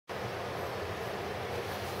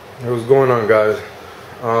Hey, what's going on, guys?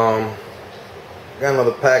 Got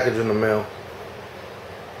another package in the mail.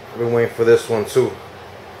 I've been waiting for this one too.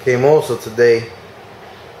 Came also today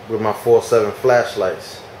with my 4.7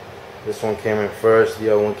 flashlights. This one came in first,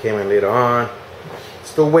 the other one came in later on.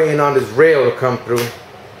 Still waiting on this rail to come through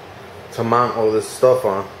to mount all this stuff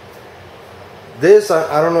on. This,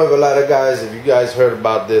 I don't know if a lot of guys, if you guys heard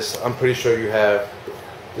about this, I'm pretty sure you have.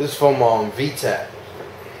 This is from VTAC.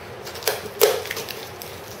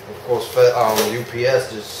 Of course,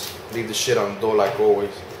 UPS just leave the shit on the door like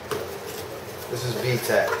always. This is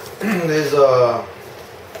VTAC. There's a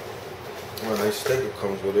nice sticker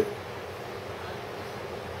comes with it.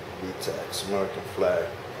 VTAC, American flag.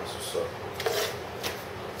 That's what's up.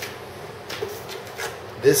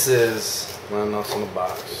 This is nothing else in the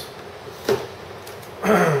box.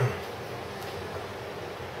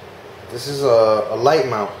 This is a light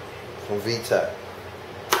mount from VTAC.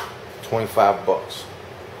 $25.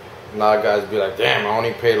 A lot of guys be like, damn, I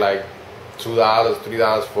only paid like $2,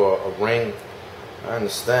 $3 for a ring. I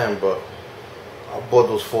understand, but I bought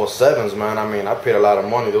those 4.7s, man. I mean, I paid a lot of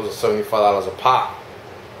money. Those are $75 a pop.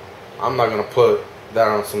 I'm not gonna put that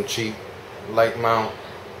on some cheap light mount.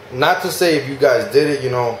 Not to say if you guys did it, you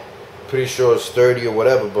know, pretty sure it's sturdy or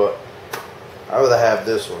whatever, but I'd rather have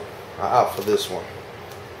this one. I opt for this one.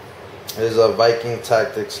 It's a Viking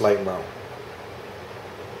Tactics light mount,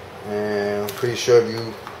 and I'm pretty sure if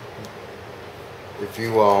you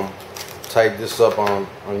type this up on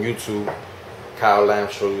YouTube, Kyle Lamb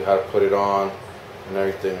shows you how to put it on and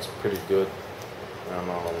everything. It's pretty good. And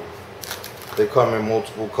they come in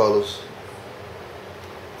multiple colors.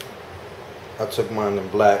 I took mine in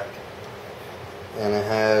black, and it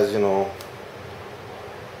has, you know,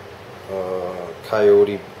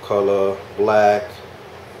 coyote color, black,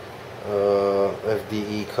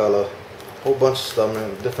 FDE color, whole bunch of stuff,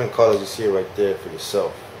 man. Different colors. You see it right there for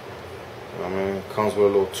yourself. You know what I mean? It comes with a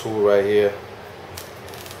little tool right here,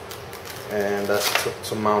 and that's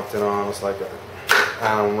to mount it on. It's like an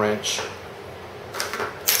Allen wrench.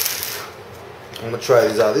 I'm gonna try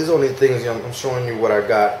these out. These are only things, you know, I'm showing you what I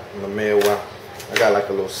got in the mail. I got like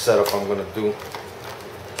a little setup I'm gonna do.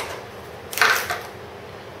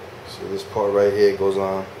 So this part right here goes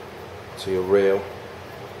on to your rail,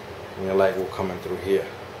 and your light will come in through here.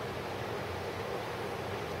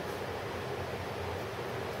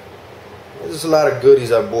 There's a lot of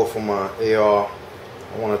goodies I bought for my AR.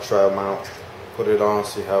 I want to try them out, put it on,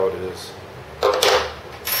 see how it is. You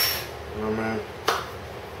know what I mean?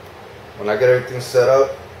 When I get everything set up,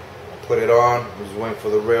 I put it on. I'm just waiting for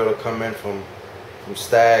the rail to come in from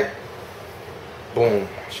Stag. Boom.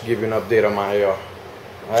 Should give you an update on my AR.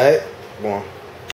 Alright? Come on.